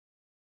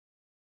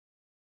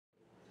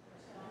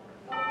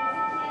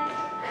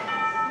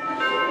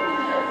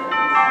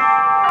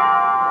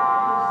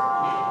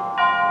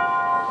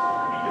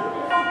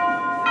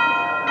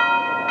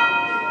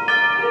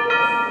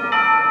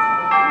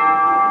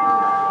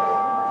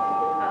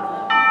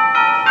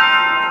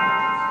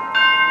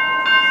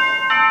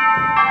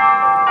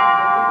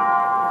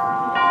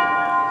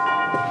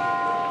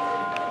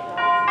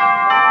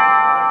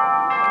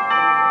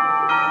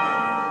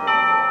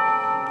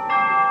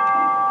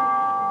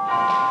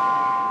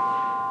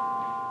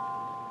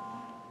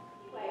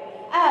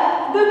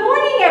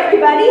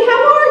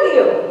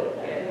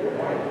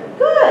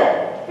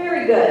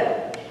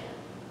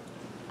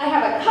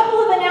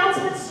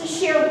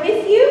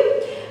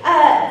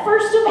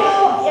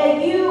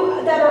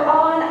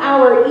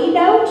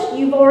note,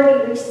 you've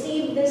already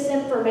received this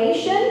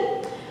information.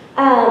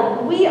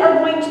 We are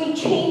going to be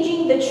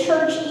changing the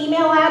church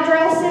email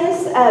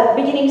addresses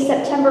beginning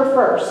September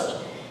 1st.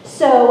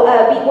 So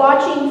be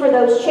watching for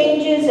those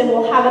changes, and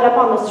we'll have it up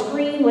on the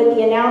screen with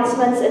the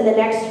announcements in the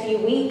next few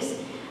weeks.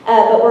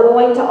 But we're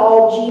going to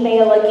all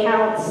Gmail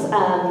accounts,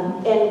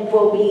 and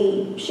we'll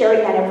be sharing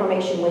that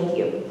information with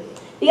you.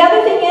 The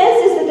other thing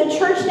is that the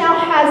church now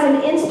has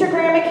an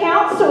Instagram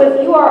account, so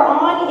if you are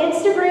on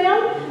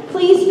Instagram,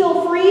 please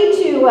feel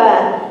free to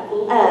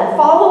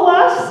follow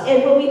us,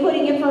 and we'll be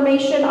putting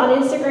information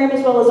on Instagram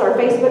as well as our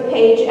Facebook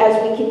page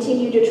as we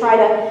continue to try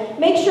to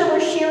make sure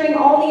we're sharing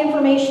all the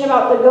information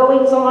about the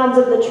goings-ons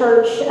of the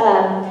church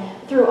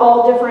through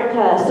all different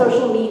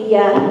social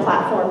media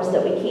platforms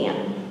that we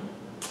can.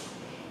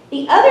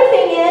 The other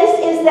thing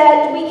is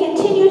that we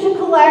continue to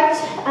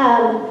collect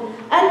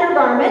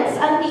undergarments,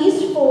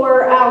 undies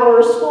for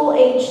our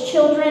school-aged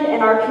children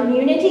in our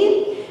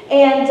community.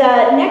 And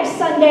next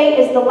Sunday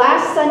is the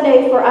last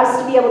Sunday for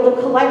us to be able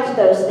to collect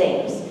those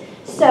things.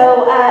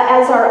 So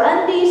as our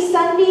Undies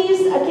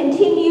Sundays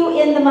continue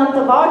in the month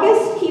of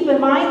August, keep in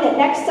mind that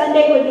next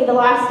Sunday would be the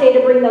last day to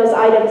bring those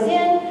items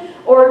in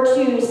or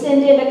to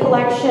send in a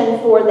collection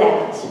for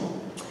that.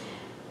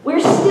 We're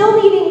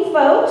still needing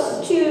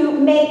folks to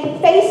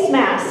make face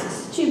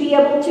masks to be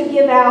able to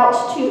give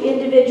out to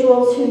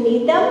individuals who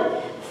need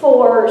them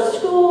for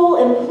school,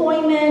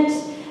 employment,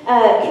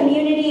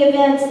 community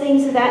events,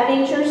 things of that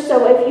nature.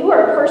 So if you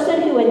are a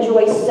person who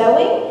enjoys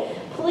sewing,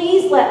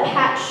 please let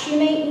Pat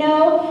Shoemate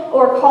know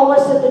or call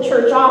us at the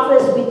church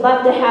office. We'd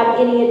love to have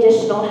any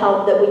additional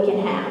help that we can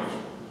have.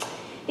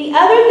 The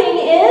other thing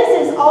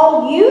is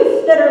all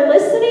youth that are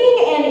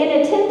listening and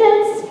in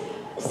attendance,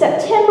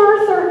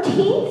 September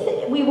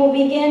 13th, we will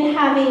begin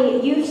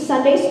having youth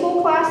Sunday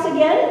school class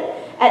again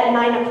at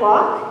 9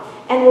 o'clock.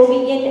 And we'll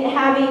begin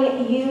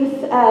having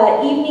youth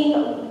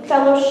evening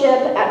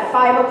fellowship at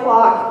 5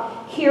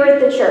 o'clock here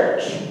at the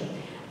church.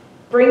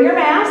 Bring your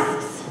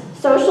masks,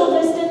 social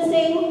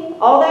distancing,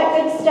 all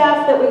that good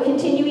stuff that we're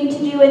continuing to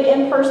do in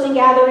in-person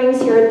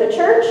gatherings here at the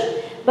church.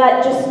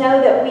 But just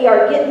know that we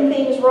are getting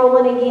things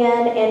rolling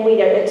again, and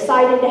we are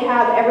excited to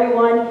have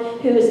everyone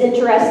who is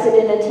interested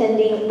in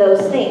attending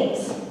those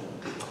things.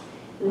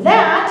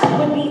 That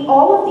would be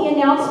all of the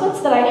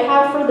announcements that I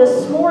have for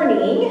this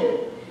morning.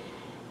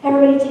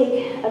 Everybody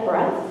take a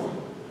breath.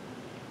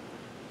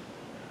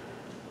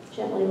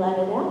 Gently let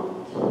it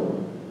out.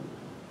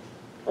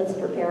 Let's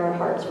prepare our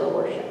hearts for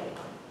worship.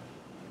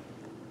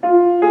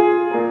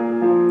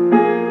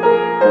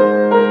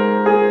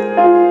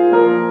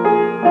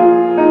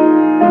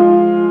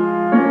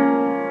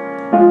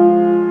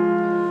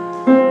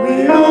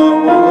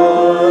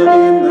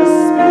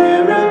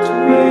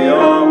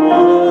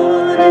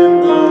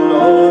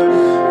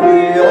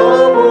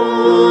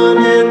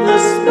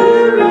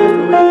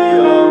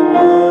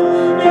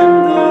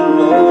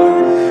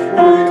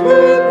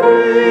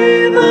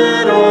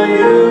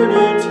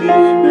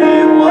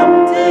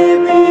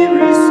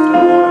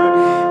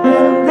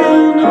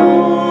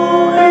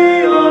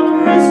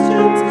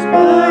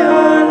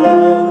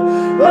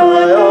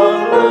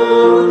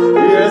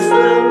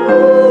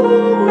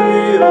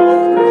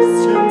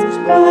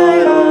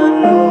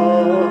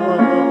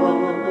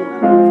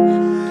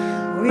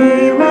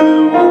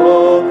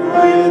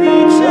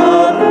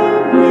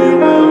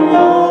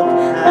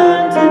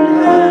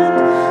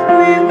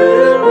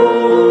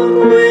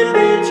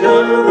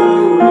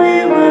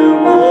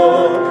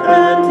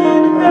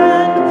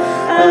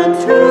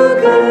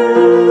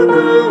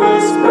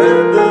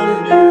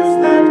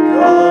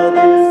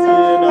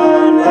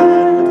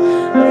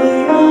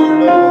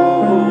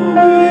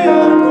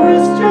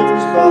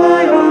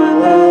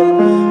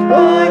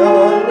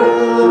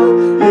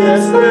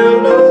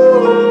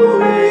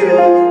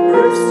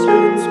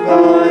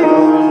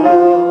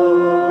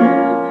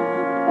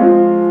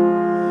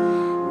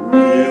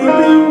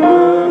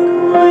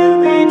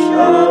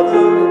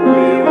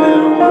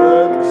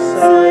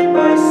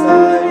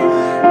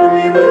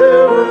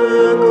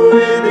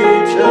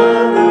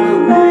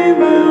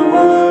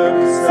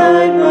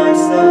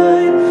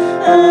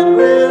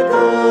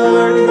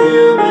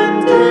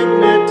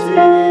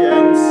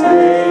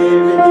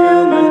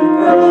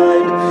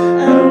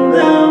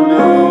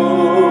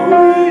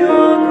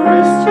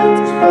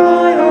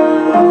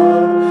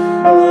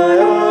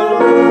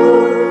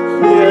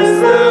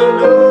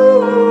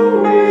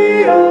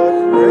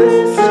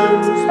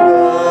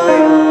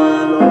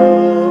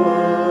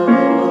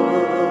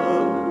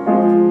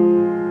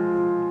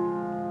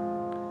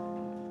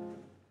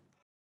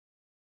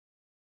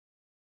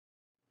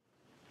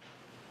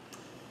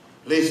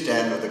 Please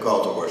stand with the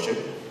call to worship.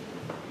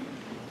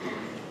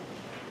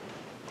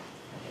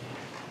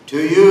 To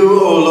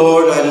you, O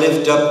Lord, I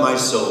lift up my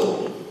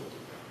soul.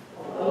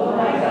 O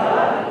my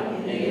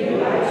God, in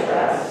you I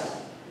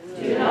trust.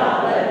 Do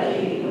not let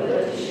me be put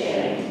to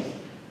shame.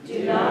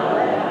 Do not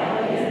let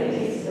my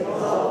enemies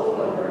exult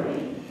over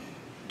me.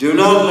 Do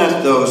not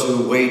let those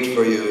who wait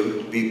for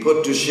you be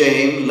put to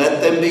shame.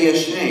 Let them be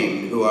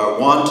ashamed who are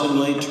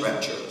wantonly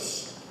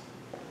treacherous.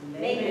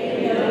 Make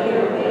me know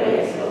your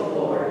ways,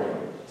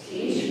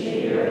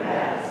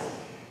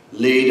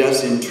 Lead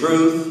us in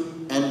truth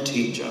and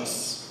teach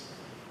us.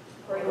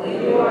 For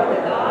you are the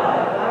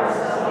God of our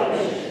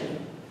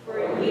salvation.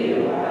 For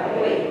you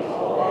I wait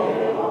all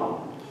day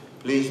long.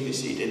 Please be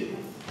seated.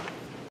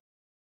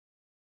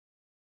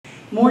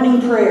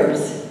 Morning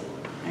prayers.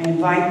 I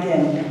invite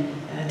them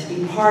to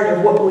be part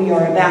of what we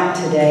are about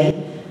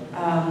today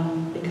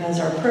because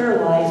our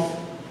prayer life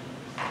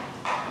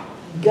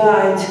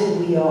guides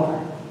who we are.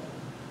 Are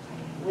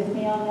you with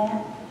me on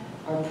that?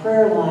 Our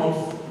prayer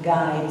life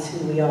guides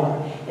who we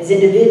are as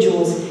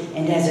individuals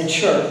and as a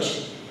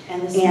church.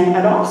 And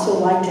I'd also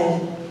like to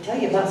tell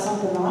you about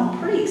something that I'm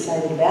pretty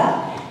excited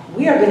about.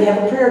 We are going to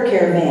have a prayer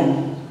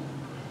caravan.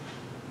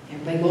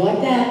 Everybody go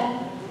like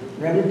that.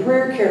 We're having a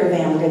prayer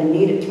caravan. We're going to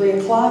meet at 3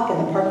 o'clock in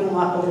the parking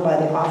lot over by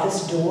the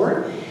office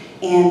door.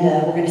 And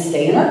we're going to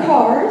stay in our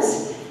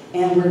cars.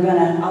 And we're going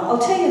to, I'll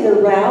tell you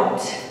the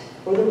route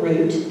or the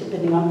route,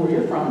 depending on where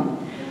you're from,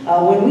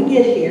 when we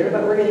get here.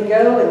 But we're going to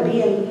go and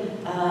be in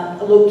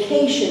a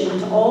location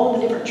to all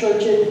the different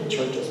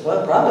churches.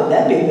 Well, probably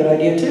that'd be a good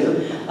idea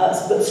too.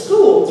 But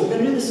schools, we're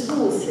going to do the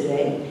schools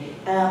today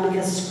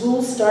because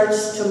school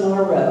starts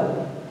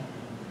tomorrow.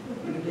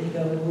 Everybody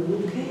go,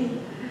 okay,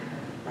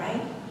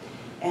 right?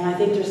 And I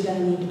think there's going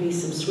to need to be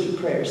some sweet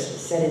prayers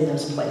said in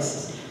those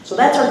places. So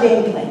that's our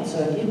game plan. So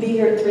if you'd be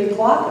here at 3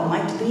 o'clock and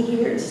like to be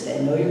here,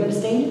 I know you're going to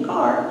stay in your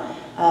car.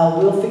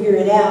 We'll figure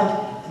it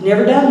out. I've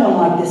never done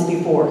one like this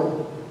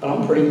before, but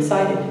I'm pretty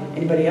excited.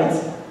 Anybody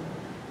else?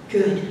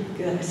 Good,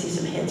 good. I see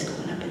some heads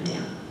going up and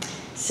down.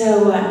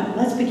 So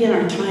let's begin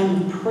our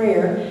time of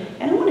prayer.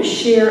 And I want to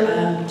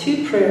share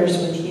 2 prayers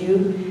with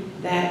you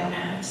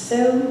that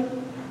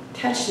so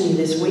touched me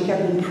this week.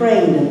 I've been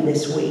praying them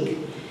this week.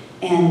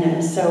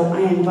 And so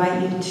I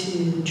invite you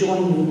to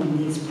join me in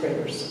these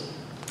prayers.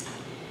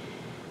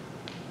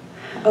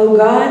 Oh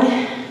God,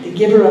 the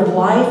giver of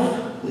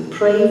life, we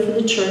pray for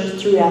the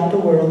church throughout the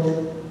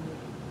world.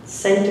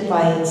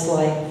 Sanctify its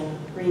life,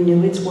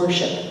 renew its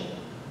worship,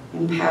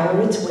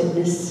 empower its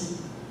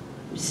witness,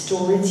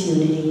 restore its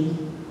unity.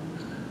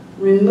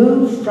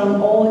 Remove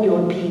from all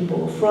your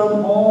people,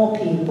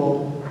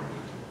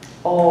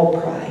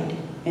 all pride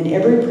and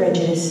every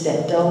prejudice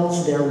that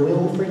dulls their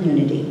will for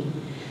unity.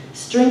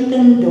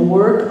 Strengthen the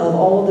work of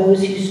all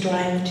those who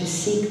strive to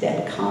seek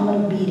that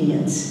common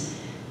obedience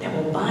that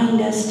will bind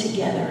us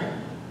together.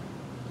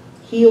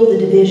 Heal the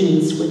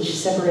divisions which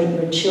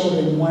separate your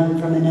children one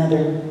from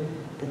another,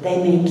 that they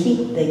may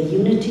keep the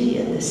unity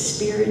of the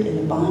Spirit in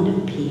the bond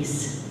of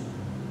peace.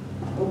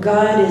 Oh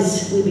God,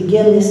 as we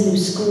begin this new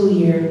school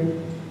year,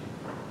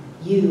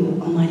 you,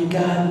 Almighty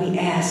God, we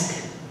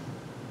ask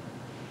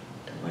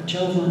to watch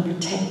over and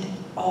protect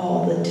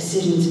all the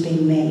decisions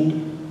being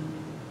made.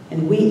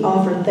 And we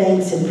offer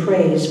thanks and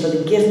praise for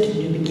the gift of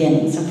new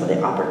beginnings and for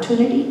the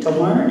opportunity to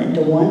learn and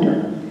to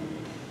wonder.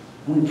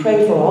 And we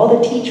pray for all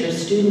the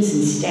teachers, students,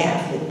 and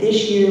staff that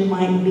this year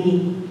might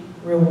be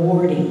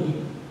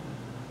rewarding,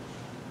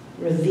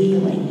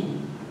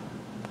 revealing,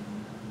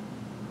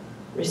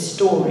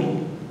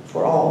 restoring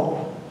for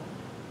all.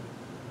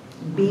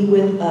 Be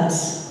with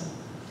us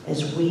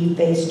as we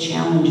face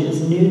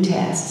challenges, new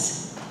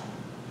tasks,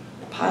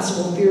 the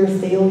possible fear of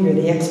failure,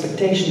 the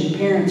expectation of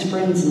parents,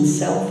 friends, and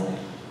self,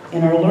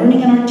 in our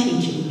learning and our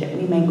teaching, that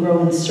we may grow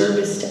in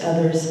service to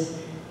others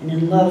and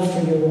in love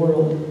for your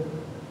world.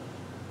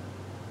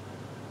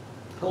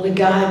 Holy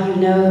God, you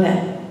know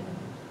that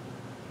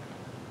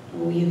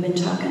we've been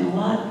talking a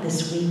lot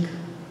this week.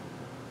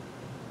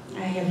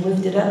 I have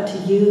lifted up to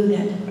you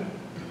that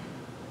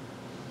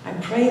I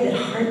pray that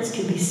hearts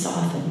can be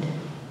softened.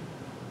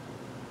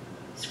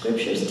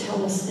 Scriptures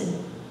tell us that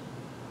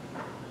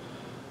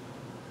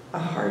a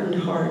hardened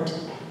heart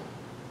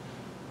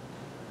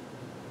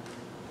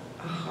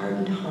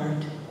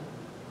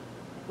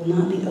will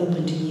not be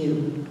open to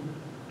you.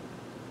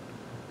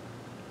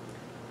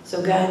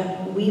 So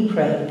God, we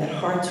pray that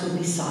hearts would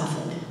be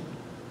softened,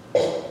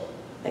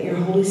 that your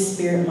Holy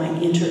Spirit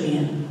might enter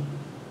in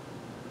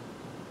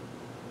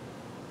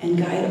and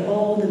guide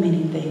all the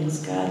many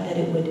things, God, that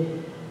it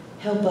would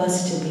help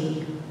us to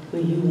be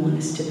who you want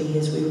us to be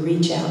as we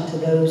reach out to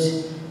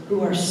those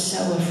who are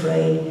so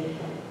afraid.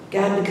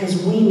 God,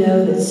 because we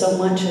know that so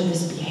much of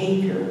this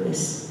behavior,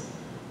 this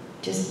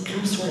just kind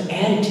of sort of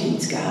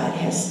attitudes, God,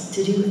 has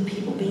to do with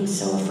people being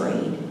so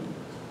afraid.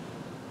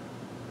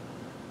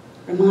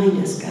 Remind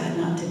us, God,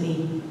 not to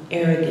be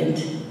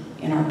arrogant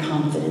in our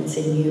confidence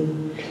in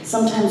you.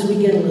 Sometimes we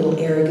get a little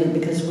arrogant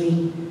because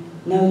we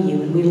know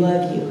you and we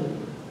love you.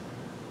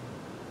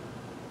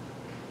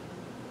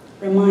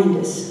 Remind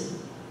us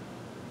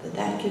that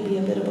that could be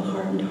a bit of a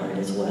hardened heart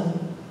as well.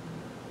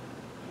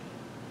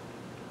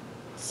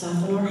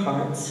 Soften our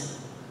hearts.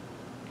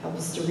 Help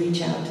us to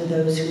reach out to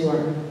those who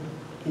are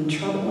in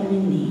trouble and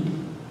in need.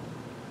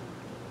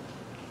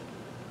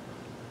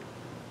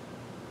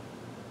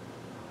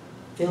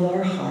 Fill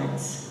our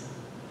hearts.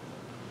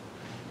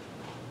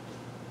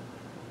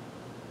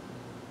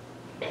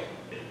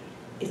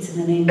 It's in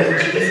the name of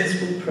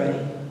Jesus we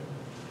pray.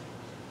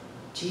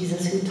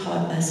 Jesus who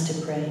taught us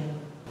to pray.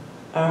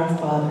 Our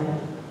Father,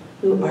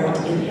 who art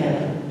in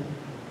heaven,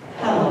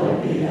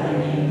 hallowed be thy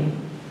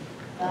name.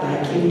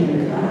 Thy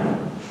kingdom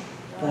come,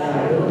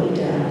 thy will be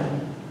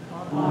done,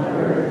 on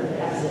earth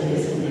as it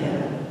is in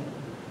heaven.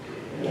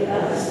 Give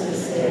us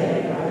this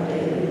day our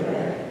daily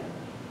bread,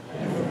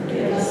 and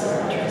forgive us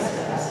our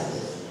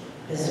trespasses,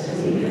 as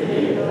we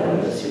forgive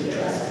those who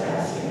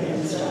trespass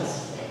against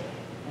us.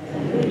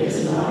 And lead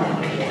us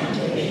not into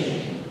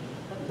temptation,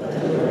 but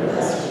deliver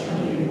us from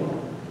evil.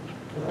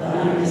 For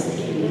thine is the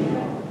kingdom,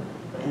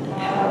 and the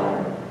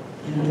power,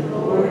 and the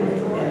glory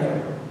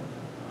forever.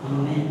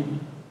 Amen.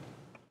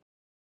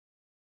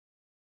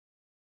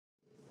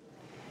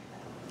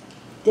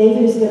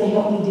 David is going to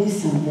help me do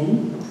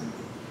something,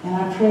 and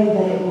I pray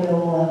that it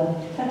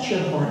will touch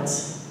your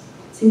hearts.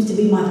 Seems to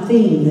be my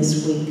theme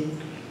this week.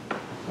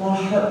 A lot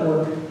of heart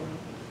work.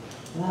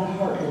 A lot of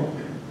heart work.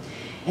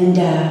 And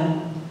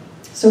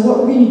so what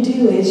we're going to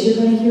do is you're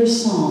going to hear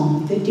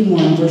Psalm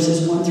 51,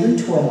 verses 1 through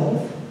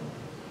 12.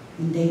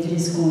 And David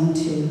is going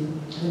to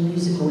have a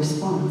musical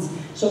response.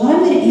 So what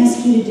I'm going to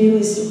ask you to do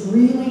is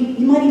really,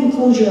 you might even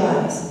close your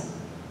eyes,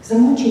 because I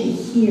want you to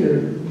hear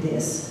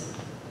this.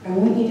 I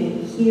want you to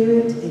hear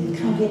it and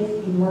kind of get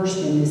immersed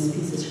in this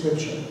piece of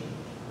scripture.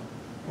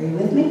 Are you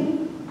with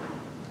me?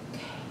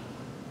 Okay.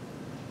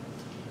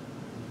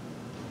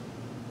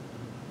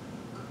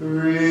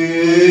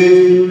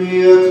 Create in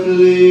me a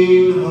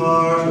clean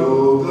heart,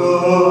 O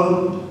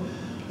God,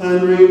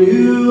 and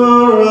renew a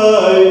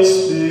right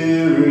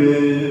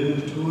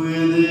spirit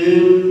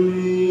within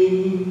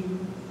me.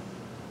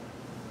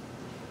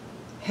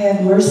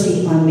 Have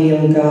mercy on me,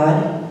 O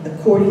God,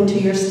 according to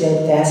your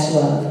steadfast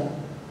love.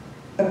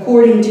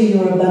 According to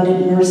your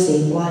abundant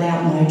mercy, blot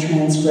out my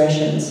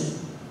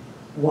transgressions.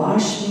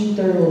 Wash me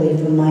thoroughly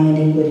from my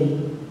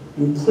iniquity,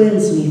 and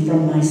cleanse me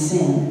from my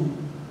sin.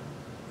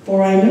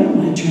 For I know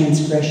my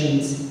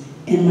transgressions,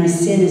 and my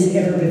sin is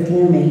ever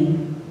before me.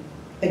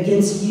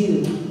 Against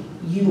you,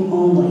 you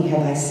only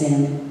have I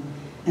sinned,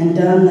 and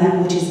done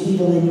that which is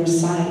evil in your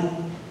sight,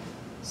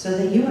 so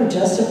that you are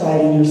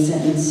justified in your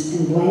sentence,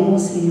 and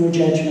blameless in your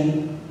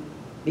judgment.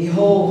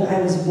 Behold,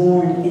 I was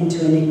born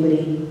into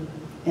iniquity,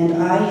 and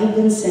I have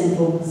been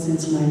sinful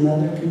since my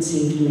mother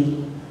conceived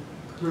me.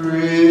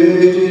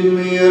 Create in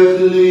me a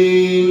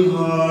clean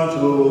heart,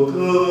 O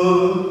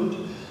God,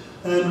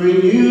 and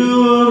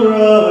renew a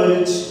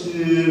right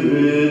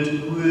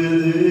spirit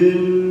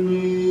within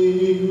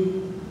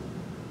me.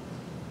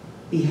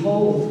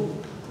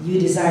 Behold, you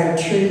desire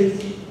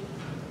truth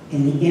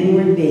in the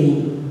inward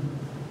being.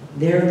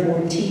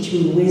 Therefore teach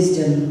me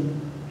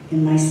wisdom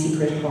in my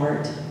secret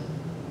heart.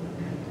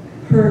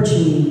 Purge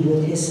me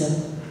with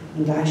hyssop,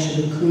 and I shall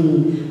be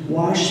clean.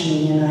 Wash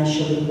me, and I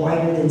shall be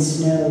whiter than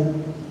snow.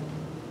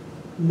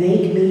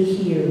 Make me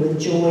hear with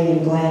joy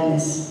and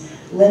gladness.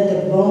 Let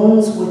the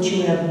bones which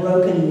you have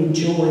broken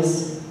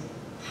rejoice.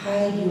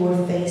 Hide your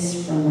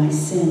face from my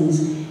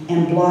sins,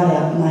 and blot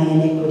out my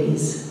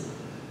iniquities.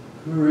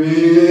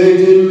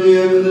 Create in me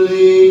a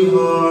clean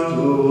heart,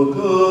 O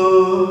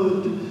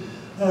God,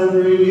 and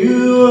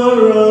renew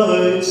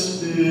a right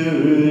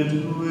spirit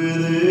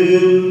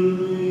within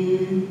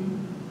me.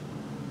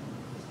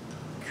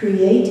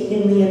 Create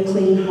in me a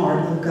clean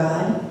heart, O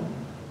God,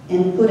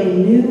 and put a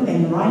new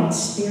and right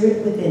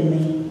spirit within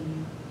me.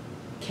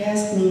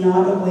 Cast me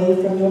not away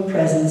from your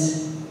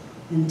presence,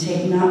 and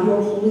take not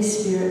your Holy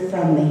Spirit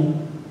from me.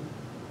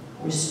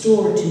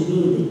 Restore to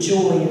me the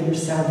joy of your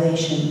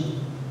salvation,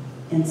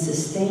 and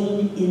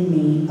sustain in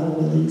me a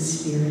willing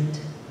spirit.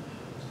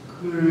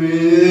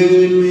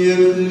 Create in me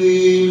a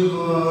clean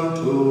heart,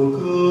 O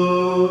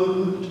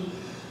God,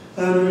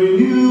 and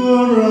renew a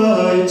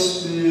right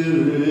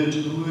spirit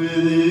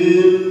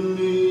within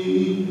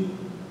me.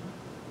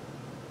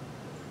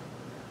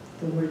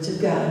 The words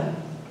of God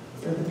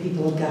for the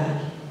people of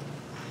God.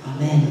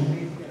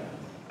 Amen.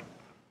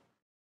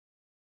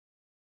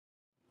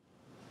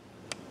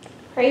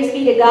 Praise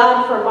be to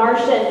God for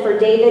Marcia and for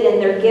David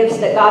and their gifts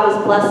that God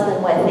has blessed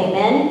them with.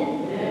 Amen.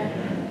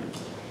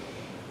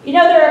 You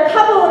know, there are a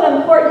couple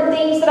of important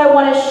things that I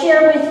want to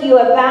share with you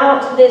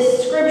about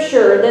this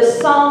scripture, this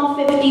Psalm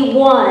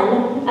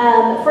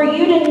 51, for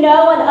you to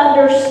know and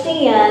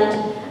understand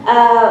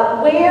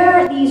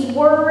where these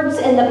words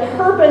and the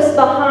purpose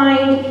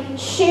behind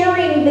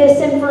sharing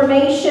this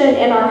information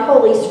in our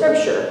Holy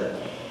Scripture.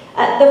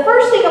 The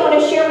first thing I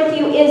want to share with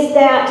you is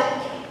that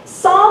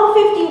Psalm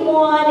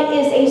 51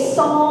 is a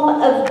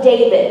psalm of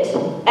David,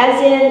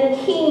 as in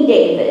King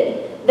David,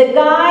 the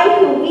guy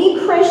who we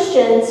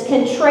Christians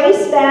can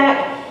trace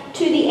back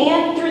to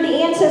through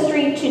the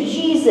ancestry to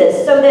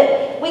Jesus, so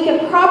that we can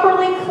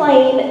properly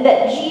claim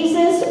that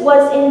Jesus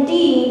was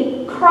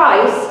indeed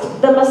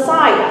Christ, the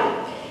Messiah.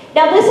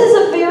 Now, this is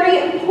a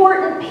very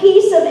important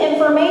piece of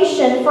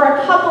information for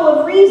a couple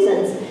of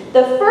reasons.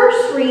 The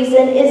first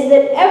reason is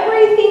that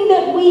everything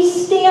that we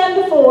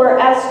stand for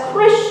as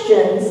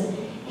Christians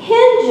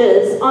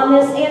hinges on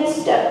this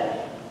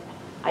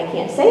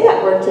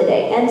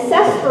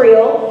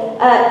ancestral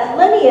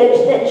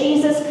lineage that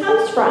Jesus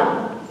comes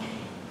from.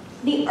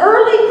 The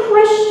early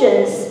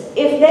Christians,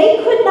 if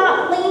they could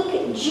not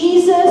link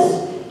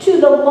Jesus to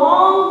the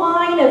long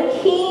line of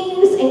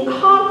kings and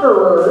conquerors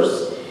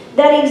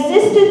that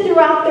existed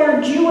throughout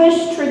their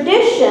Jewish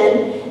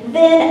tradition,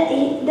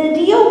 then the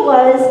deal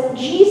was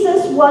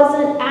Jesus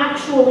wasn't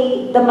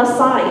actually the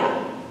Messiah.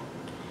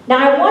 Now,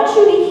 I want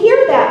you to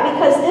hear that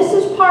because this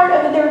is part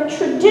of their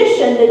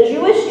tradition, the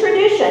Jewish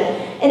tradition.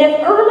 And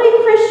if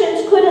early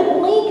Christians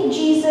couldn't link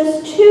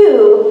Jesus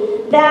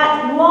to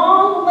that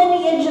long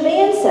lineage of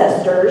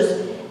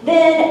ancestors,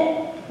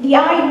 then the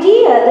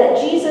idea that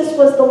Jesus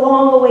was the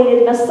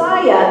long-awaited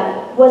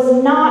Messiah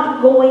was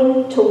not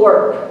going to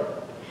work.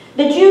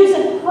 The Jews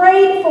had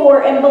prayed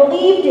for and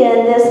believed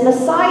in this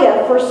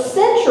Messiah for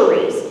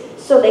centuries,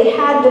 so they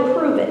had to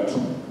prove it.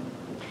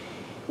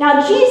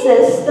 Now,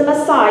 Jesus, the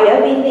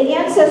Messiah, being the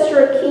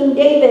ancestor of King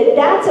David,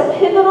 that's a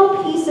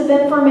pivotal piece of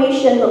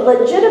information that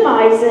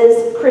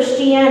legitimizes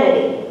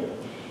Christianity.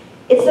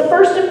 It's the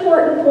first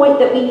important point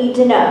that we need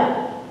to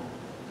know.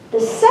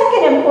 The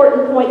second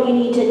important point you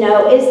need to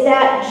know is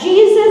that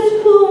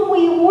Jesus, whom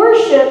we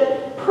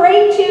worship,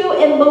 pray to,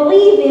 and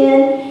believe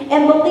in,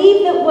 and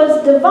believe that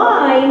was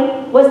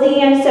divine, was the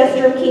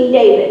ancestor of King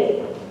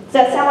David. Does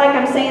that sound like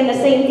I'm saying the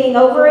same thing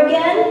over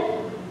again?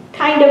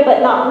 Kind of,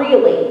 but not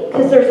really,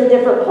 because there's a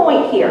different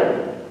point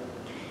here.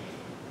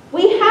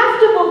 We have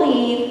to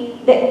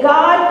believe that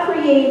God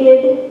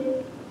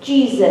created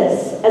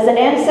Jesus as an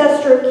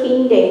ancestor of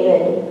King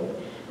David,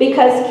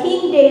 because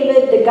King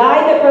David, the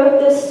guy that wrote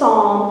this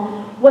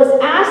psalm, was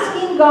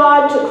asking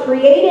God to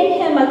create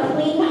in him a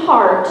clean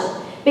heart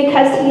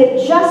because he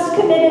had just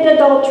committed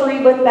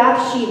adultery with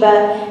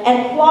Bathsheba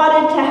and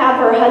plotted to have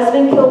her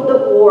husband killed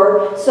at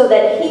war so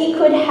that he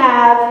could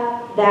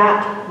have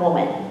that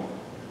woman.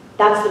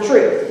 That's the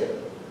truth.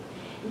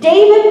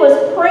 David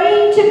was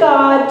praying to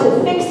God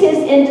to fix his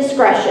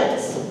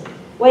indiscretions.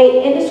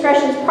 Wait,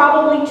 indiscretion's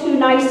probably too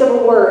nice of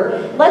a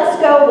word. Let's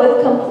go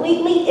with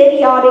completely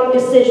idiotic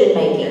decision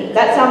making. Does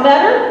that sound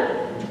better?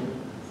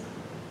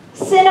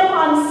 Sin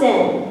upon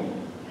sin.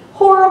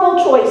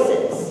 Horrible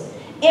choices.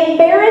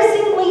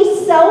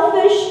 Embarrassingly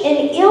selfish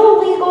and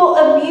illegal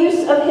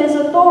abuse of his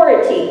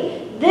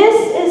authority. This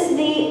is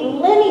the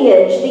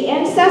lineage, the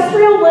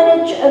ancestral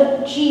lineage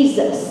of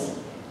Jesus.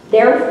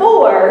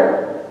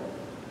 Therefore,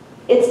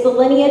 it's the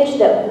lineage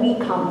that we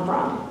come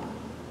from,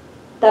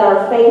 that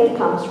our faith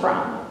comes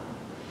from.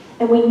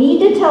 And we need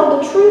to tell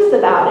the truth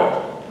about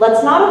it.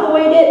 Let's not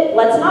avoid it.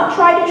 Let's not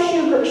try to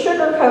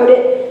sugarcoat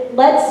it.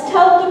 Let's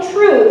tell the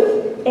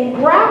truth and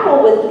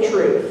grapple with the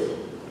truth.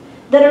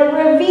 That a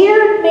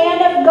revered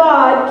man of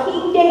God,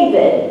 King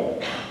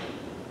David,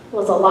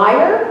 was a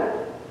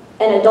liar,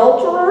 an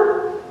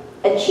adulterer,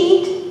 a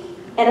cheat,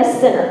 and a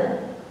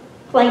sinner.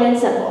 Plain and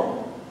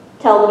simple.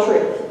 Tell the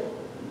truth.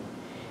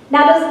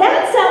 Now, does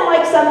that sound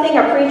like something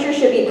a preacher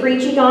should be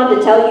preaching on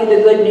to tell you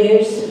the good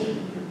news?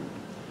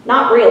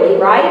 Not really,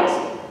 right?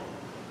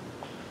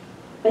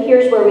 But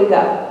here's where we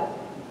go.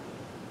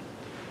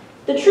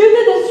 The truth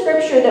of the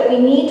scripture that we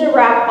need to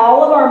wrap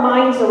all of our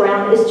minds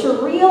around is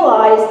to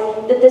realize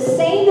that the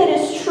same that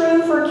is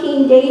true for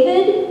King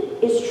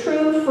David is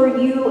true for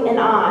you and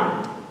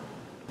I.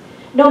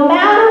 No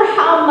matter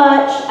how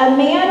much a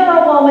man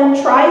or a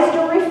woman tries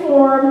to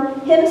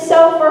reform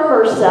himself or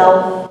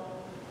herself,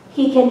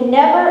 he can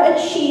never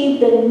achieve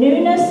the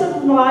newness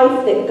of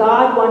life that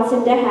God wants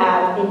him to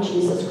have in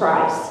Jesus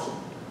Christ.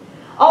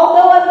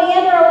 Although a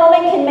man or a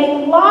woman can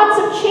make lots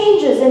of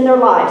changes in their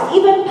lives,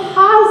 even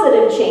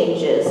positive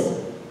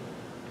changes,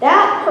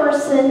 that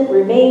person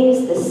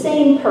remains the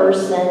same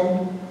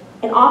person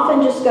and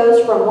often just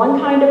goes from one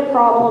kind of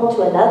problem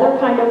to another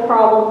kind of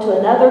problem to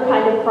another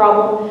kind of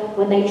problem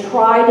when they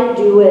try to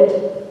do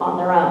it on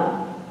their own.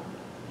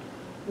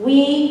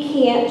 We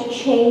can't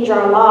change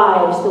our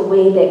lives the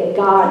way that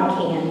God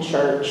can,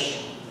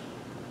 church.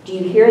 Do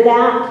you hear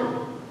that?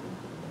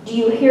 Do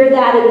you hear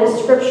that in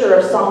the scripture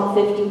of Psalm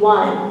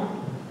 51?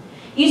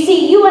 You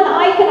see, you and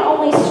I can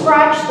only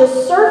scratch the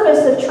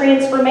surface of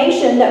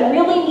transformation that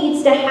really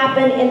needs to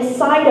happen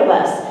inside of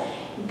us.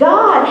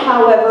 God,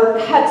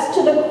 however, cuts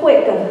to the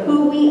quick of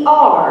who we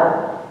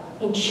are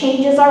and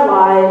changes our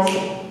lives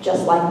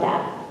just like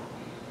that.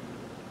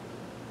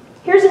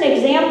 Here's an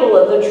example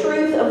of the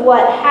truth of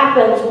what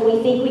happens when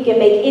we think we can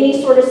make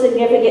any sort of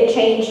significant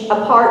change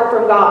apart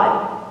from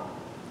God.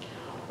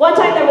 One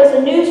time there was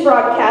a news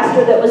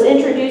broadcaster that was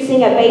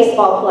introducing a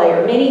baseball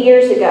player many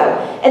years ago,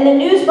 and the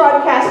news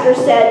broadcaster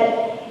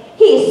said,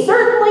 "He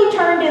certainly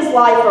turned his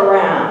life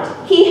around.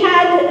 He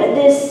had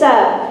this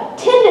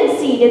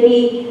tendency to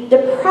be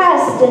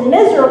depressed and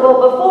miserable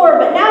before,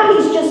 but now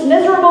he's just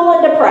miserable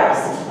and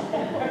depressed."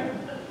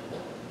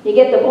 You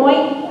get the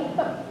point?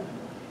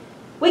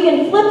 We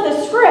can flip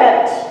the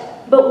script,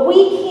 but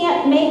we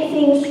can't make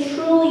things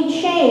truly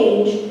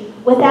change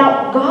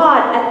without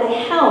God at the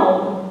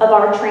helm of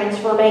our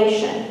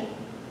transformation.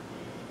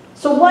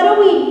 So what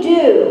do we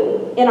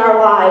do in our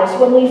lives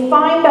when we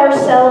find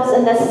ourselves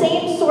in the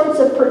same sorts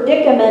of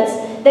predicaments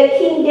that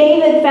King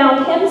David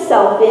found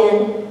himself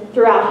in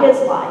throughout his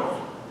life?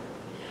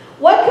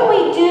 What can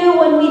we do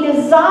when we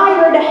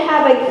desire to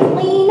have a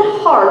clean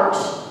heart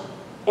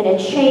and a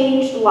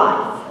changed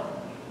life?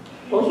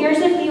 Well, here's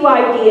a few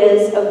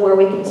ideas of where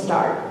we can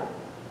start.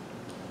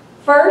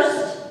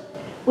 First,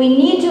 We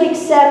need to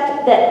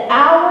accept that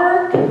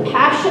our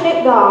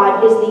compassionate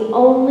God is the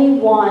only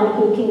one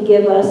who can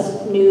give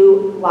us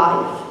new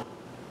life.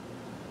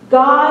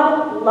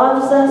 God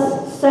loves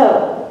us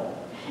so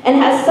and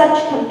has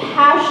such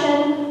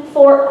compassion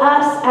for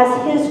us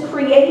as His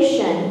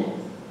creation,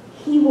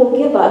 He will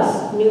give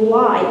us new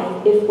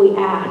life if we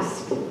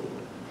ask.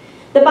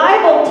 The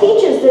Bible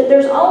teaches that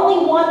there's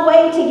only one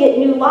way to get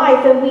new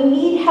life, and we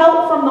need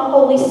help from the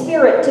Holy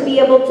Spirit to be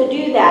able to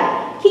do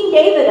that. King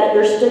David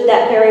understood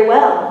that very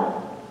well.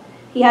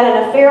 He had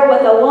an affair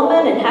with a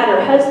woman and had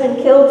her husband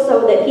killed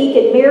so that he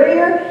could marry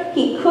her.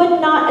 He could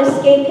not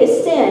escape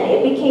his sin.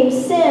 It became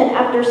sin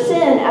after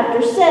sin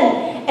after sin.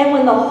 And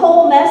when the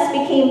whole mess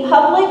became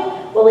public,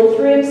 well, he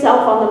threw himself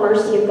on the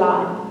mercy of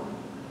God.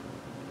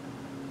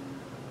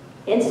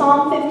 In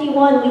Psalm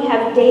 51, we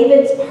have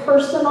David's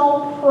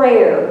personal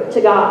prayer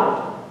to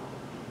God.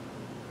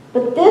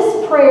 But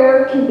this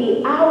prayer can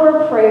be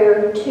our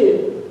prayer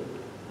too.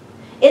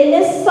 In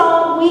this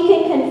psalm, we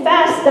can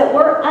confess that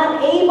we're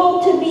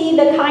unable to be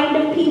the kind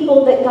of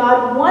people that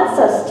God wants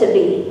us to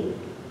be.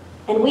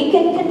 And we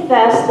can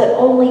confess that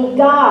only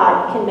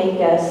God can make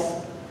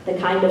us the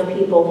kind of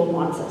people He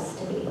wants us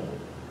to be.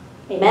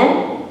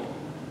 Amen?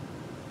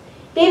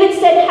 David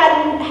said,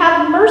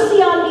 "Have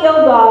mercy on me,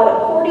 O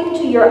God, according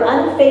to your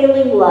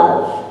unfailing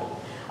love.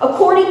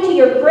 According to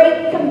your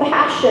great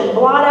compassion,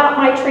 blot out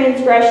my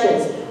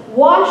transgressions.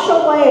 Wash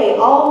away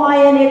all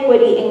my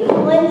iniquity and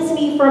cleanse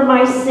me from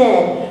my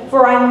sin,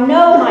 for I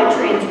know my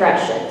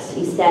transgressions,"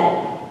 he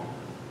said.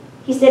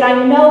 He said,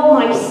 "I know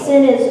my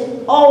sin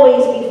is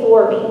always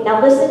before me."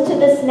 Now listen to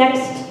this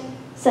next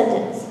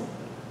sentence.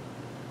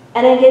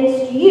 "And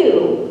against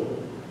you,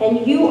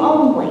 and you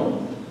only,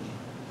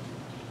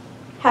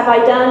 have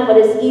I done what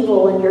is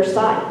evil in your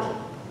sight."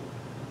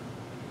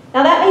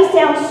 Now that may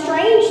sound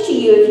strange to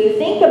you if you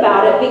think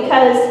about it,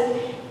 because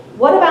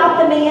what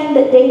about the man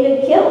that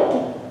David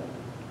killed?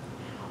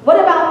 What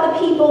about the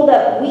people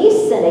that we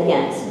sin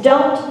against?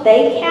 Don't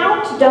they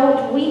count?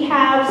 Don't we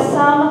have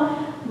some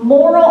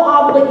moral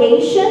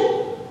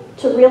obligation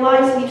to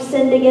realize we've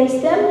sinned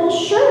against them? Well,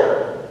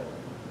 sure.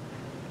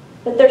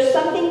 But there's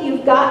something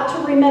you've got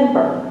to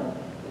remember.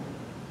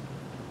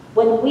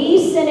 When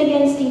we sin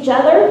against each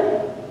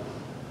other,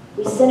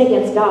 we sin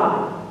against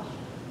God.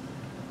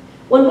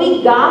 When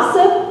we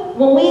gossip,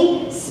 when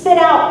we spit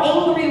out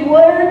angry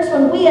words,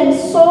 when we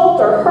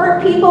insult or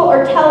hurt people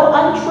or tell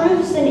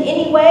untruths in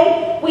any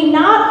way, we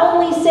not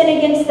only sin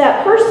against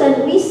that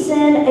person, we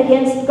sin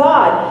against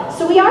God.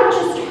 So we aren't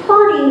just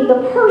hurting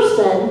the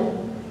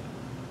person,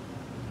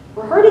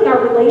 we're hurting our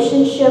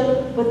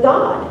relationship with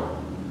God.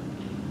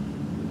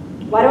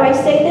 Why do I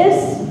say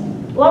this?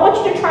 Well, I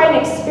want you to try an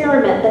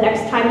experiment the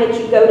next time that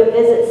you go to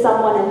visit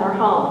someone in their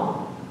home.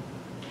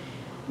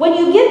 When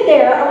you get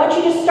there, I want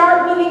you to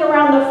start moving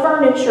around the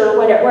furniture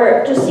where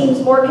it just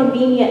seems more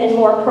convenient and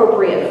more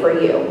appropriate for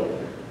you.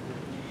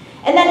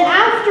 And then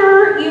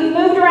after you've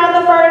moved around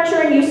the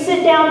furniture and you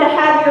sit down to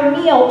have your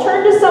meal,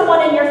 turn to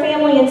someone in your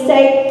family and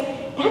say,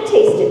 "That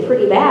tasted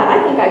pretty bad.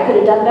 I think I could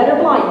have done better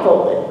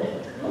blindfolded."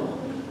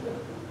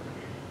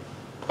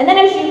 And then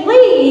as you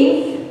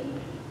leave,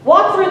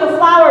 walk through the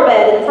flower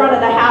bed in front of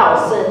the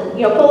house and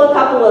pull a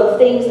couple of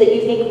things that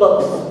you think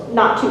looks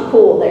not too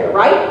cool there,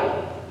 right?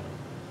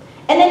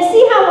 And then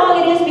see how long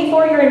it is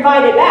before you're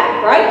invited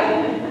back,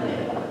 right?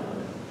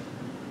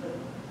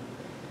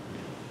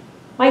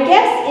 My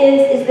guess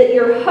is that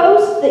your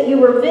host that you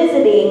were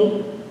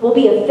visiting will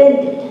be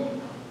offended.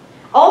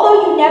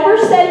 Although you never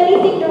said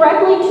anything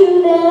directly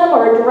to them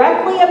or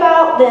directly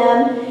about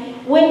them,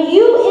 when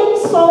you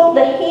insult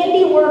the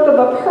handiwork of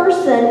a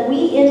person,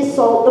 we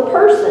insult the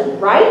person,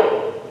 right?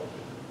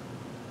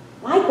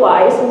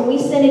 Likewise, when we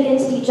sin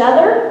against each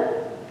other,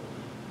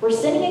 we're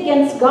sinning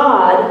against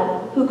God,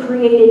 who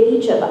created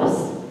each of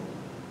us,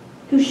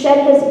 who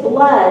shed His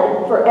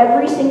blood for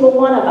every single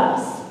one of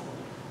us.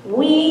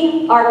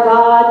 We are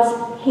God's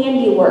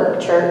handiwork,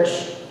 church.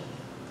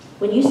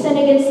 When you sin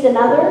against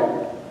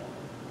another,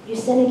 you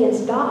sin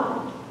against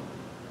God.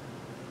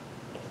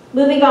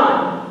 Moving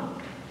on.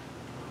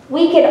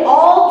 We could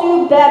all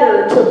do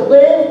better to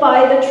live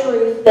by the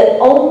truth that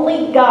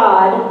only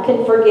God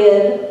can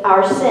forgive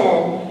our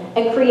sin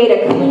and create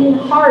a clean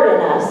heart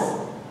in us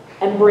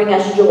and bring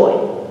us joy.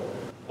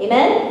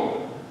 Amen?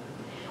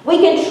 We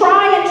can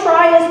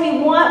try as we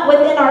want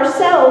within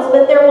ourselves,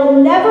 but there will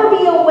never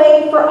be a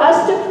way for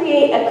us to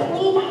create a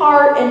clean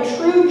heart and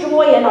true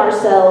joy in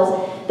ourselves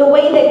the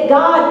way that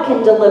God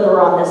can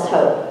deliver on this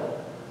hope.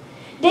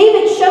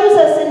 David shows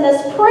us in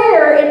this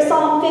prayer in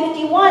Psalm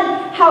 51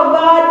 how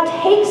God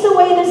takes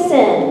away the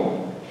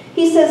sin.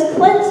 He says,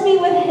 "Cleanse me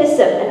with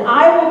hyssop, and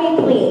I will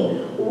be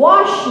clean.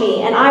 Wash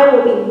me, and I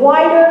will be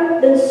whiter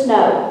than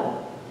snow."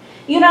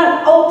 In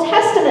Old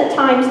Testament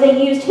times, they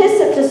used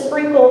hyssop to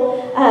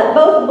sprinkle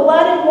both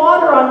blood and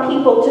water on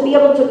people to be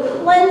able to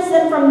cleanse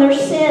them from their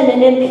sin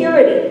and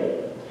impurity.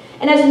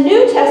 And as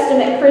New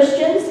Testament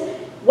Christians,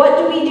 what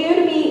do we do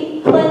to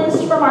be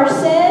cleansed from our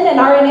sin and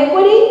our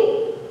iniquity?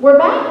 We're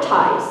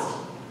baptized.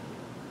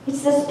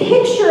 It's this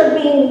picture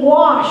of being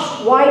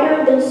washed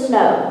whiter than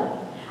snow.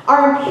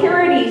 our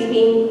impurities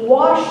being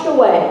washed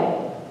away,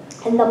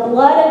 and the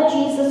blood of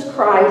Jesus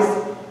Christ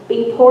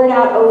being poured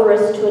out over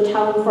us to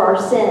atone for our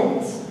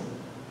sins.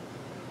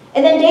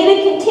 And then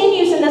David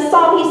continues in the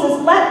psalm. He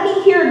says, "Let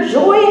me hear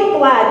joy and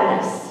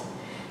gladness.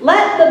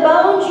 Let the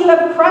bones you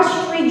have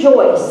crushed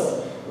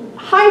rejoice.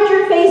 Hide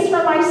your face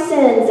from my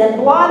sins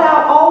and blot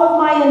out all of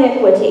my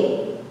iniquity."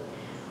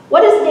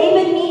 What does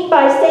David mean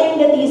by saying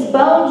that these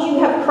bones you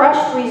have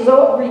crushed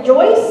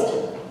rejoiced?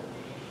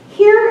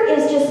 Here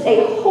is just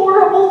a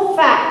horrible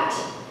fact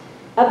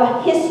of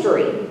a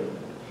history.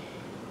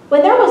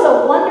 When there was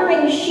a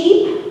wandering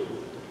sheep,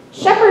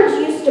 shepherds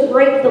used to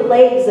break the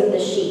legs of the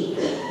sheep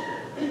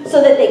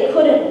so that they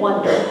couldn't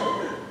wander.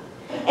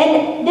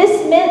 And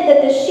this meant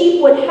that the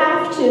sheep would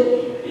have to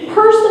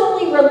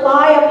personally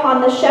rely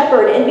upon the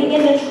shepherd and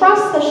begin to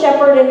trust the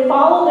shepherd and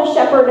follow the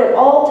shepherd at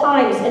all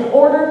times in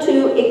order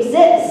to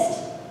exist.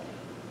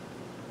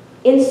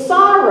 In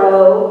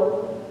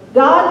sorrow,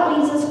 God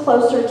leads us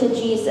closer to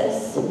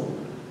Jesus.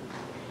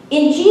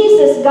 In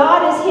Jesus,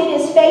 God has hid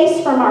his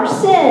face from our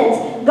sins.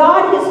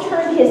 God has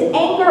turned his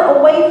anger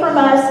away from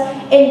us,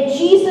 and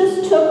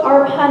Jesus took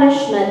our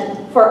punishment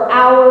for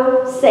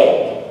our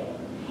sake.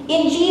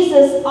 In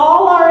Jesus,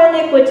 all our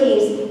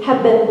iniquities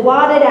have been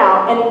blotted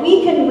out, and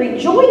we can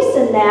rejoice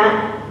in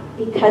that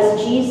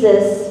because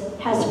Jesus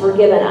has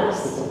forgiven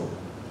us.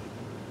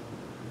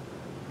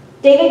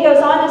 David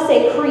goes on to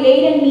say,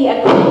 "Create in me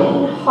a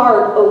clean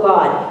heart, O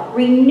God.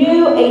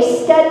 Renew a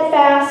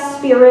steadfast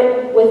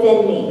spirit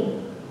within me.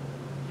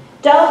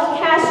 Don't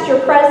cast your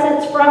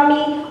presence from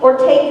me or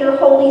take your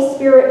Holy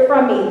Spirit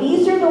from me."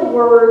 These are the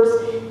words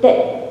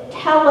that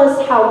tell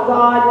us how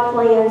God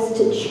plans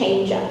to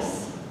change us.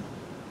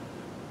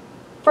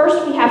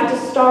 First, we have to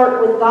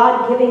start with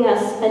God giving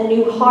us a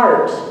new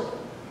heart.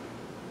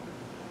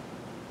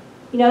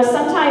 You know,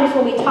 sometimes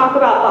when we talk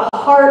about the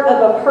heart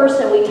of a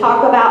person, we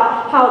talk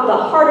about how the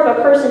heart of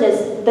a person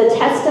is the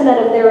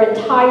testament of their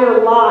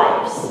entire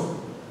lives.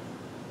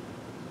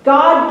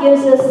 God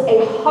gives us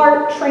a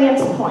heart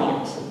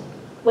transplant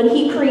when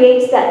he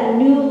creates that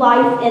new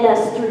life in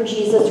us through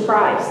Jesus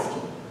Christ.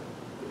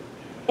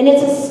 And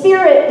it's a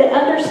spirit that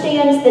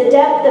understands the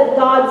depth of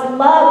God's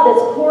love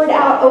that's poured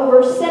out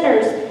over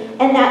sinners.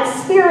 And that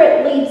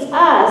spirit leads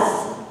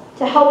us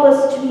to help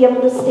us to be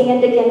able to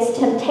stand against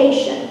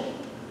temptation.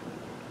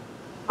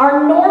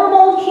 Our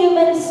normal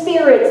human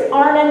spirits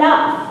aren't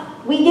enough.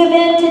 We give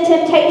in to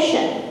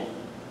temptation.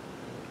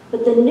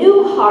 But the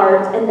new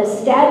heart and the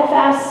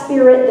steadfast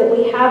spirit that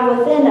we have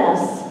within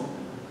us,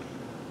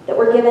 that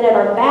we're given at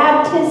our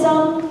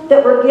baptism,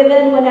 that we're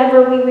given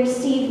whenever we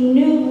receive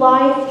new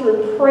life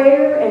through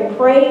prayer and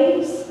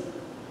praise,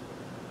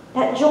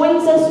 that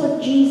joins us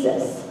with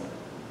Jesus.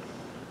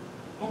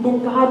 And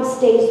then God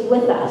stays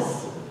with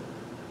us.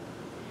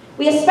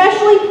 We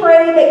especially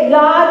pray that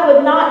God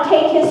would not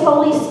take his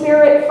Holy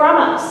Spirit from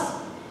us.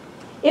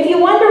 If you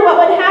wonder what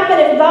would happen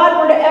if God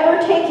were to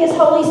ever take his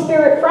Holy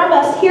Spirit from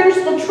us, here's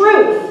the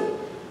truth.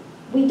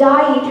 We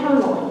die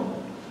eternally.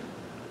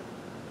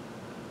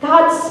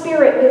 God's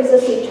Spirit gives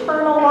us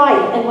eternal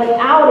life, and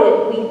without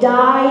it, we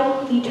die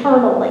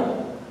eternally.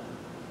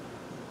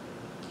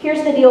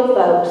 Here's the deal,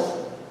 folks.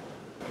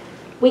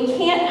 We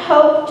can't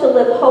hope to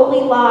live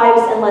holy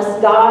lives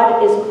unless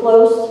God is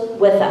close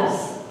with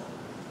us,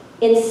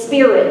 in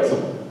spirit,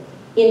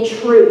 in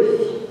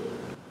truth.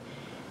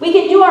 We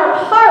can do our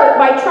part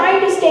by trying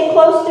to stay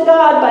close to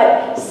God,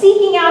 by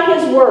seeking out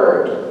his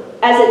word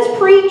as it's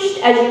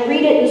preached, as you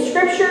read it in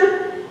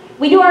Scripture.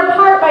 We do our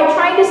part by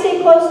trying to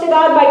stay close to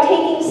God by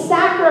taking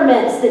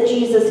sacraments that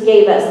Jesus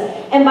gave us,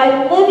 and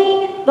by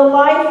living the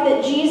life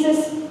that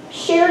Jesus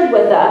shared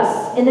with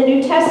us in the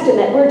New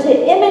Testament. We're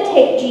to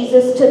imitate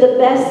Jesus to the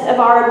best of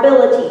our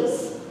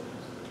abilities.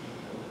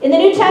 In the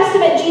New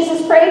Testament,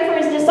 Jesus prayed for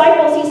his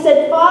disciples. He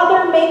said,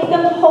 "Father, make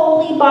them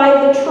holy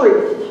by the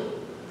truth.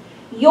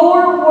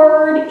 Your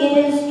word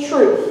is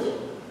truth."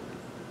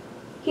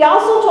 He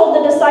also told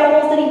the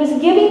disciples that he was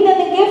giving them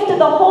the gift of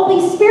the Holy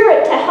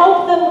Spirit to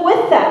help them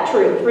with that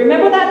truth.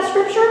 Remember that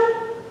scripture?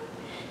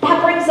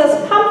 That brings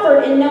us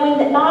comfort in knowing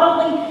that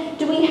not only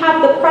do we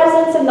have the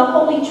presence and the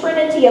Holy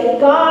Trinity of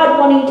God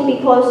wanting to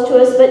be close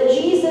to us, but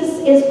Jesus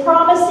is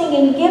promising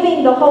and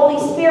giving the Holy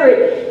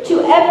Spirit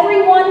to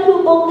everyone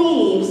who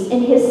believes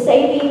in his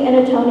saving and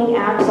atoning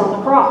acts on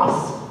the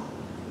cross.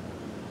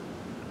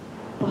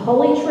 The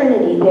Holy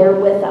Trinity there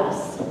with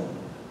us.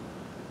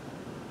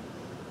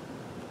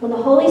 When the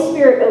Holy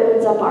Spirit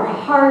opens up our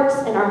hearts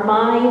and our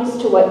minds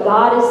to what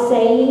God is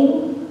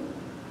saying,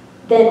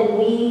 then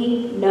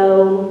we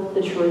know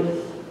the truth.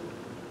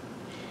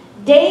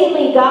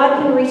 Daily,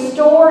 God can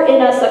restore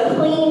in us a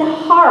clean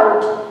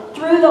heart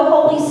through the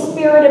Holy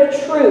Spirit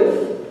of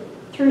truth,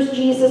 through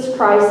Jesus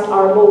Christ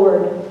our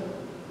Lord.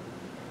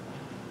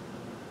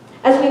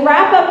 As we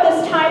wrap up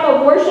this time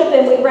of worship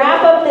and we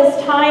wrap up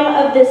this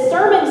time of this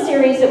sermon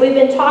series that we've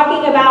been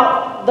talking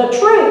about the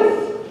truth,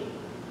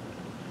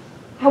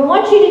 I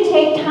want you to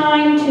take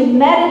time to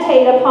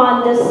meditate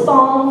upon this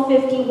Psalm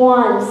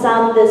 51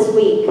 some this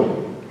week.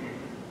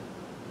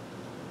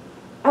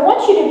 I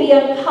want you to be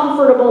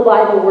uncomfortable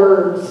by the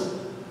words.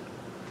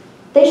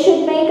 They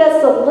should make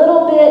us a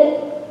little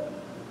bit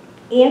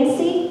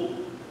antsy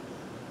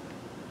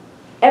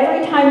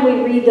every time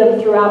we read them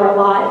throughout our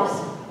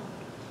lives.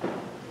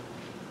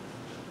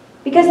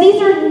 Because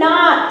these are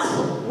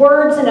not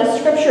words in a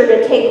scripture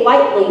to take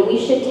lightly. We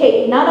should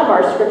take none of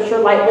our scripture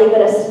lightly,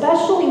 but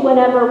especially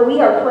whenever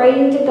we are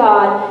praying to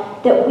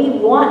God that we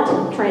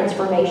want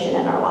transformation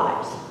in our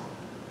lives.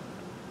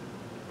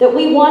 That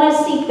we want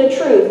to seek the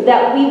truth,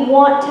 that we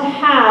want to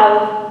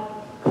have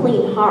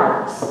clean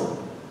hearts.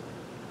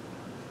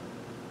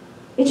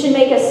 It should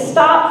make us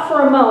stop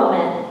for a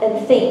moment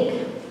and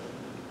think,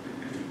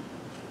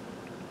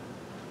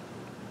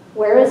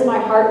 where has my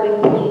heart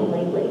been clean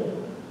lately?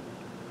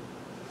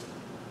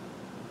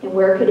 And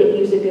where could it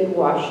use a good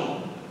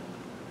washing?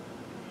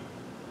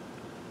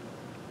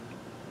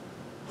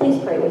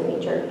 Please pray with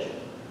me, church.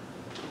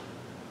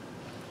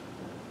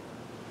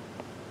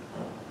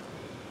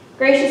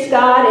 Gracious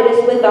God, it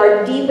is with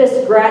our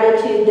deepest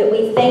gratitude that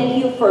we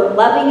thank you for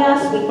loving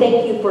us, we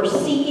thank you for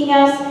seeking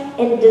us,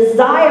 and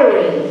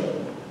desiring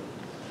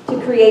to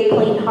create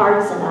clean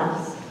hearts in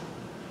us.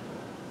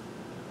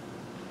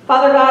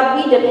 Father God,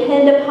 we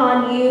depend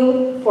upon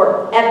you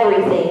for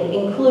everything,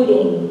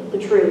 including the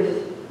truth.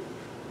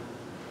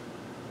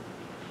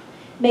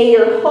 May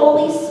your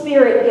Holy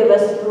Spirit give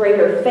us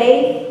greater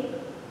faith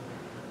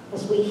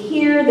as we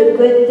hear the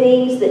good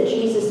things that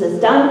Jesus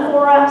has done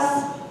for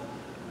us.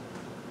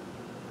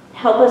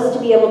 Help us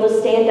to be able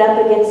to stand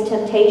up against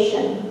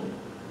temptation.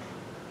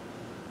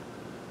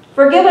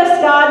 Forgive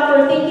us, God,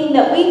 for thinking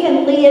that we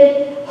can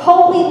live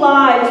holy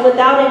lives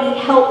without any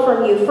help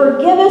from you.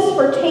 Forgive us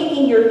for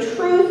taking your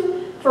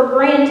truth for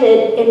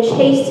granted and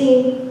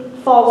chasing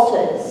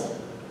falsehoods.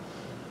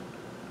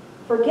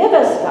 Forgive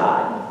us,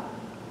 God,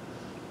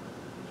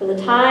 for the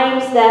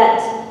times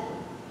that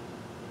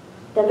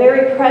the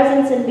very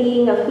presence and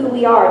being of who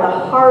we are,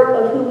 the heart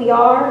of who we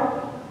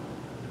are,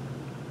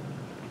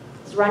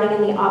 is running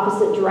in the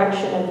opposite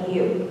direction of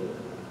you.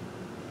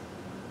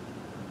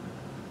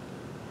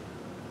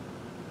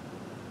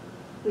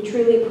 We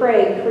truly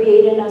pray,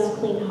 create in us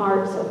clean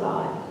hearts, O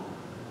God.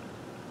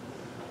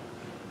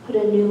 Put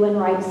a new and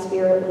right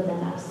spirit within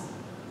us.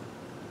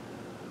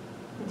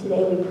 And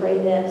today we pray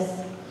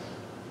this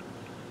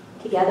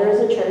together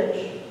as a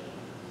church,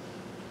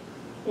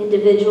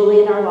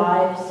 individually in our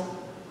lives.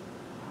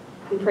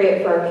 We pray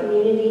it for our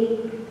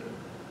community.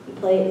 We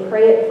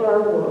pray it for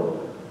our world.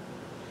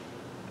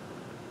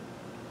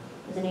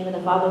 In the name of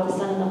the Father, the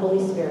Son, and the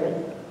Holy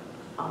Spirit.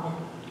 Amen.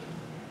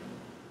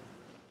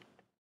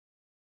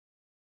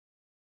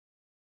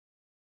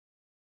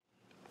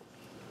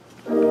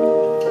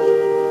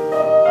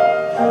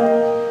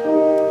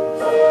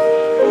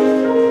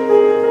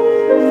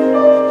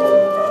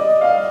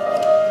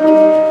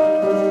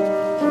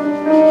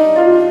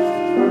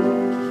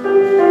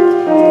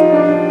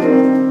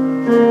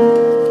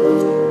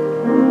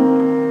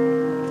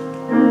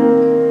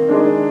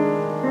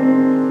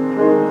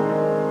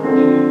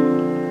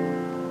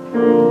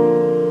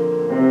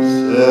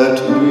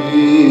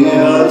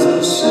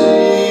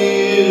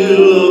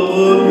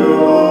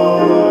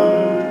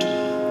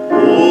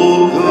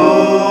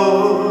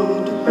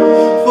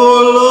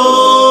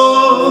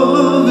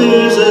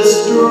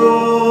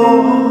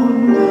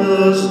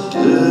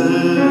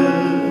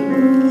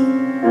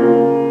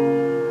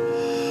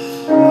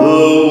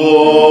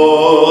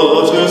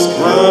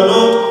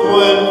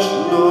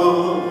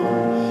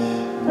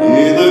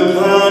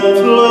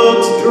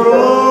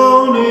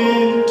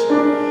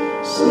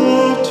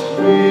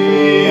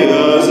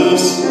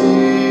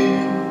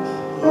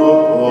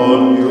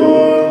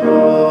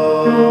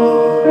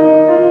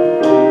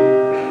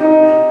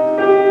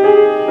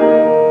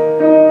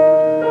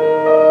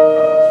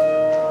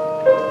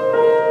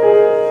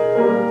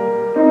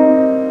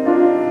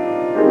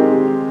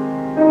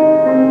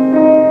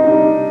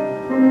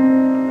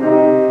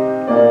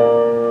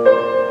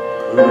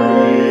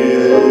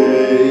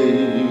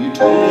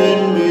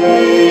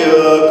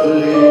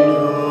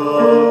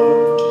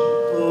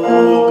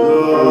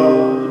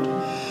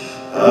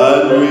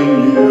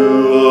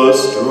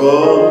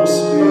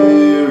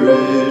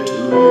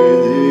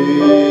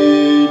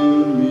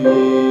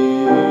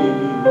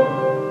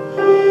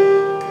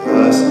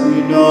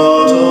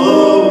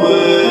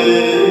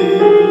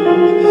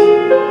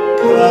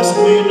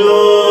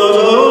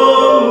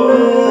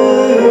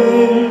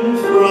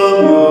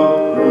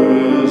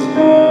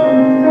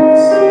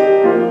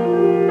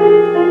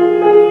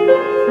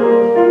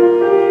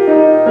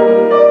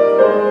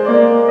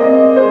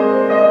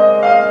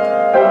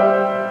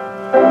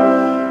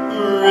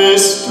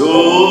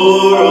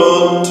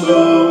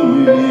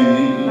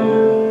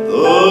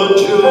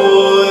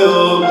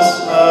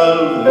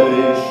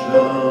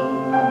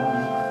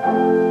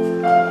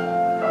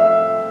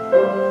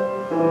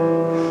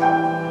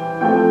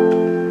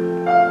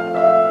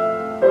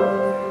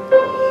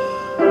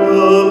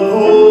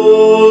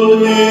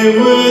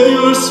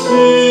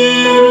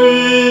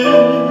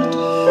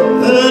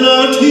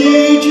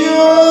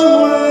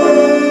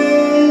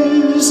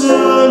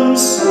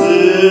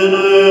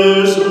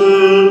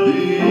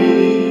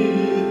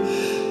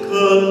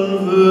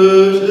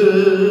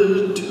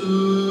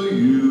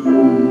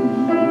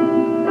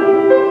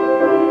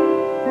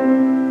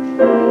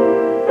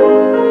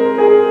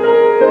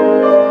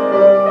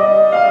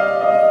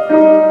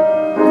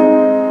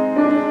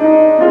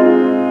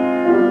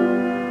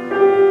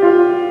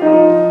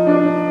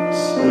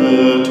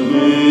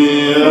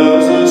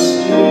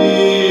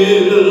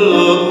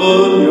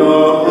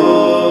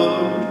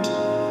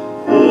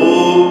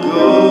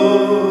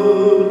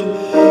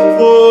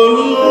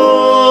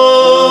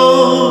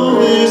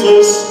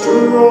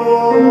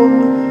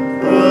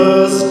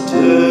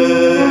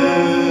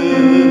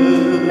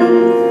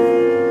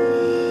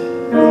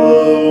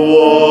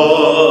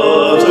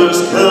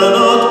 thirst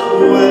cannot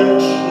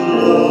quench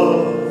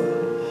love,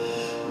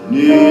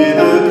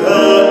 neither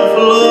can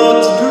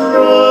floods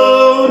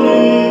drown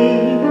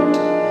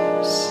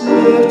it.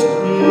 Set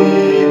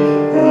me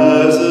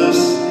as a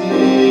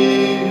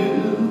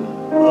seal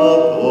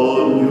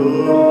upon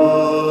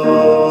your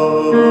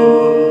heart.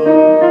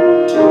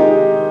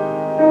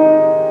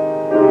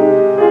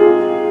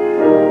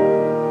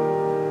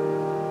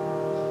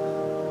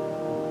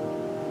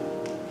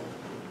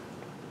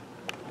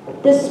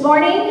 This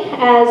morning,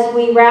 as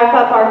we wrap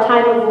up our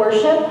time of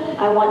worship,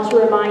 I want to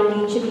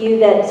remind each of you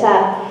that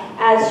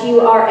as you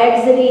are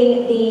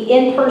exiting the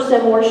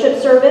in-person worship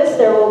service,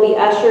 there will be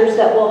ushers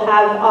that will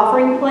have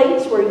offering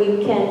plates where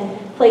you can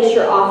place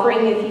your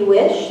offering if you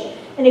wish.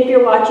 And if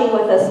you're watching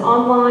with us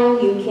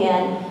online, you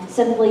can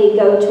simply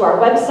go to our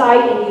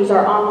website and use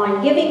our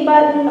online giving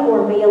button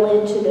or mail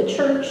into the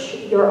church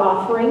your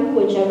offering,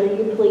 whichever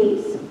you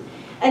please.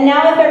 And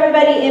now if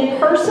everybody in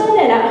person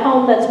and at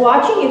home that's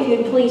watching, if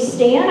you'd please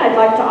stand, I'd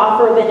like to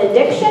offer a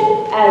benediction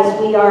as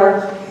we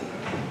are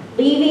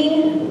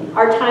leaving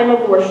our time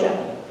of worship.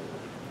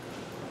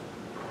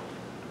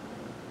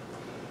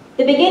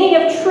 The beginning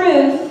of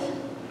truth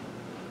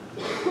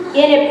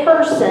in a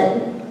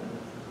person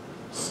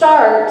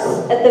starts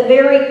at the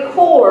very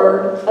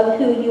core of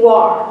who you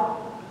are.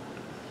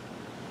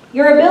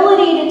 Your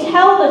ability to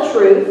tell the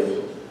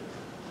truth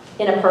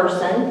in a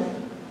person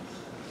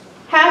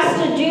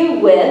has to do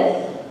with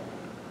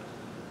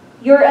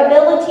your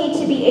ability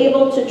to be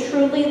able to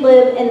truly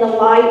live in the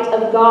light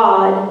of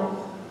God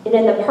and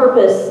in the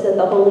purpose that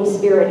the Holy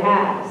Spirit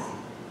has.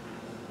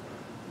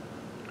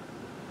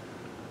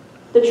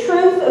 The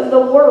truth of the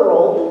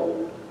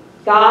world,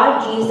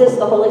 God, Jesus,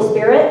 the Holy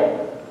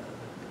Spirit,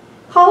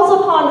 calls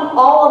upon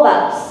all of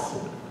us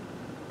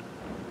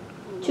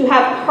to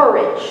have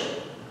courage,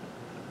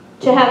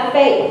 to have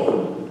faith,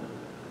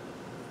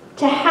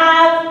 to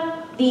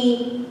have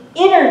the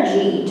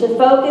energy to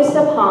focus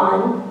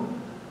upon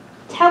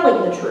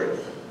telling the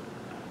truth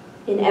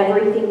in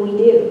everything we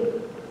do.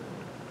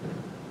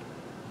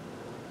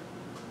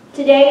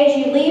 Today, as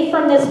you leave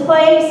from this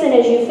place and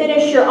as you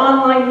finish your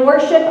online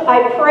worship,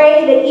 I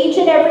pray that each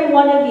and every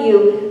one of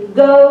you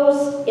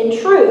goes in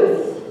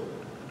truth,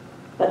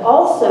 but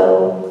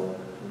also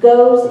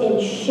goes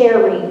in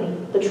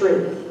sharing the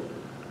truth,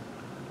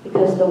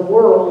 because the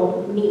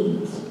world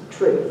needs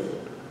truth.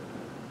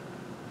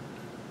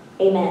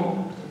 Amen.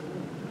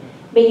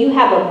 May you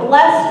have a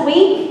blessed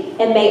week,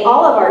 and may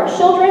all of our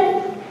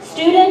children,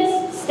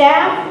 students,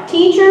 staff,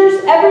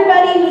 teachers,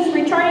 everybody who's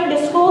returning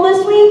to school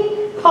this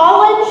week,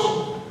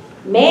 college,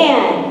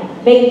 man,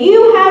 may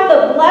you have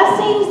the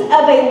blessings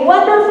of a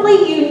wonderfully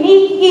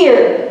unique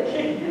year.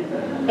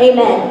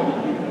 Amen.